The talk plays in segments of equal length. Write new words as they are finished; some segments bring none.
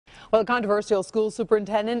Well, a controversial school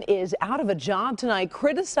superintendent is out of a job tonight,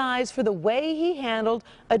 criticized for the way he handled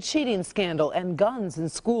a cheating scandal and guns in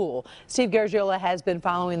school. Steve Garagiola has been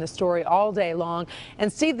following the story all day long.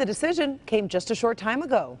 And Steve, the decision came just a short time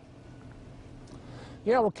ago.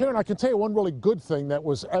 Yeah, well, Karen, I can tell you one really good thing that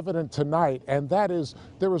was evident tonight, and that is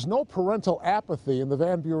there was no parental apathy in the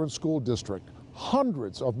Van Buren School District.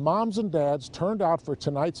 Hundreds of moms and dads turned out for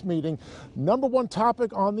tonight's meeting. Number one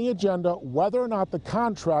topic on the agenda, whether or not the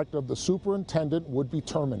contract of the superintendent would be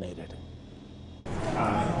terminated.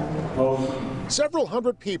 Several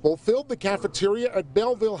hundred people filled the cafeteria at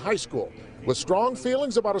Belleville High School with strong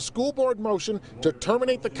feelings about a school board motion to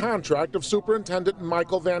terminate the contract of Superintendent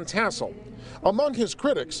Michael Van Tassel. Among his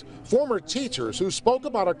critics, former teachers who spoke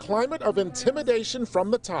about a climate of intimidation from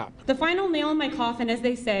the top. The final nail in my coffin, as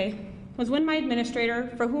they say, was when my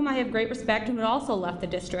administrator, for whom I have great respect and who also left the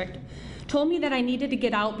district, told me that I needed to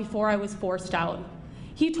get out before I was forced out.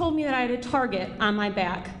 He told me that I had a target on my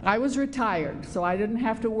back. I was retired, so I didn't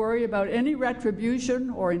have to worry about any retribution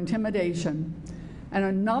or intimidation. And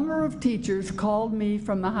a number of teachers called me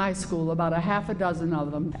from the high school, about a half a dozen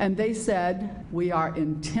of them, and they said, we are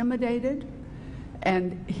intimidated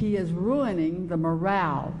and he is ruining the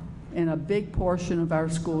morale in a big portion of our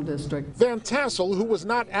school district. Van Tassel, who was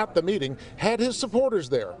not at the meeting, had his supporters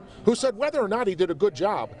there, who said whether or not he did a good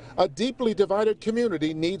job, a deeply divided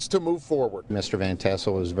community needs to move forward. Mr. Van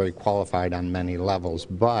Tassel is very qualified on many levels,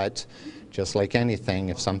 but just like anything,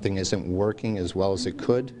 if something isn't working as well as it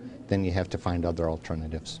could, then you have to find other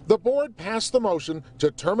alternatives. The board passed the motion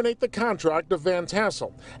to terminate the contract of Van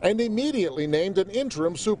Tassel and immediately named an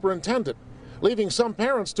interim superintendent, leaving some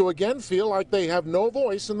parents to again feel like they have no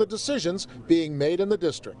voice in the decisions being made in the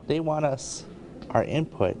district. They want our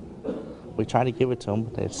input. We try to give it to them,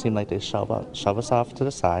 but they seem like they shove us off to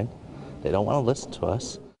the side. They don't want to listen to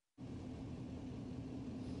us.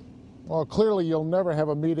 Well, clearly you'll never have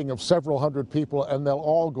a meeting of several hundred people and they'll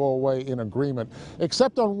all go away in agreement,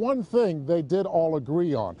 except on one thing they did all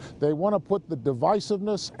agree on. They want to put the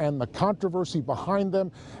divisiveness and the controversy behind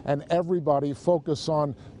them and everybody focus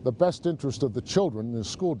on the best interest of the children in the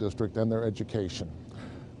school district and their education.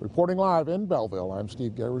 Reporting live in Belleville, I'm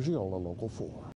Steve Garagiola, Local 4.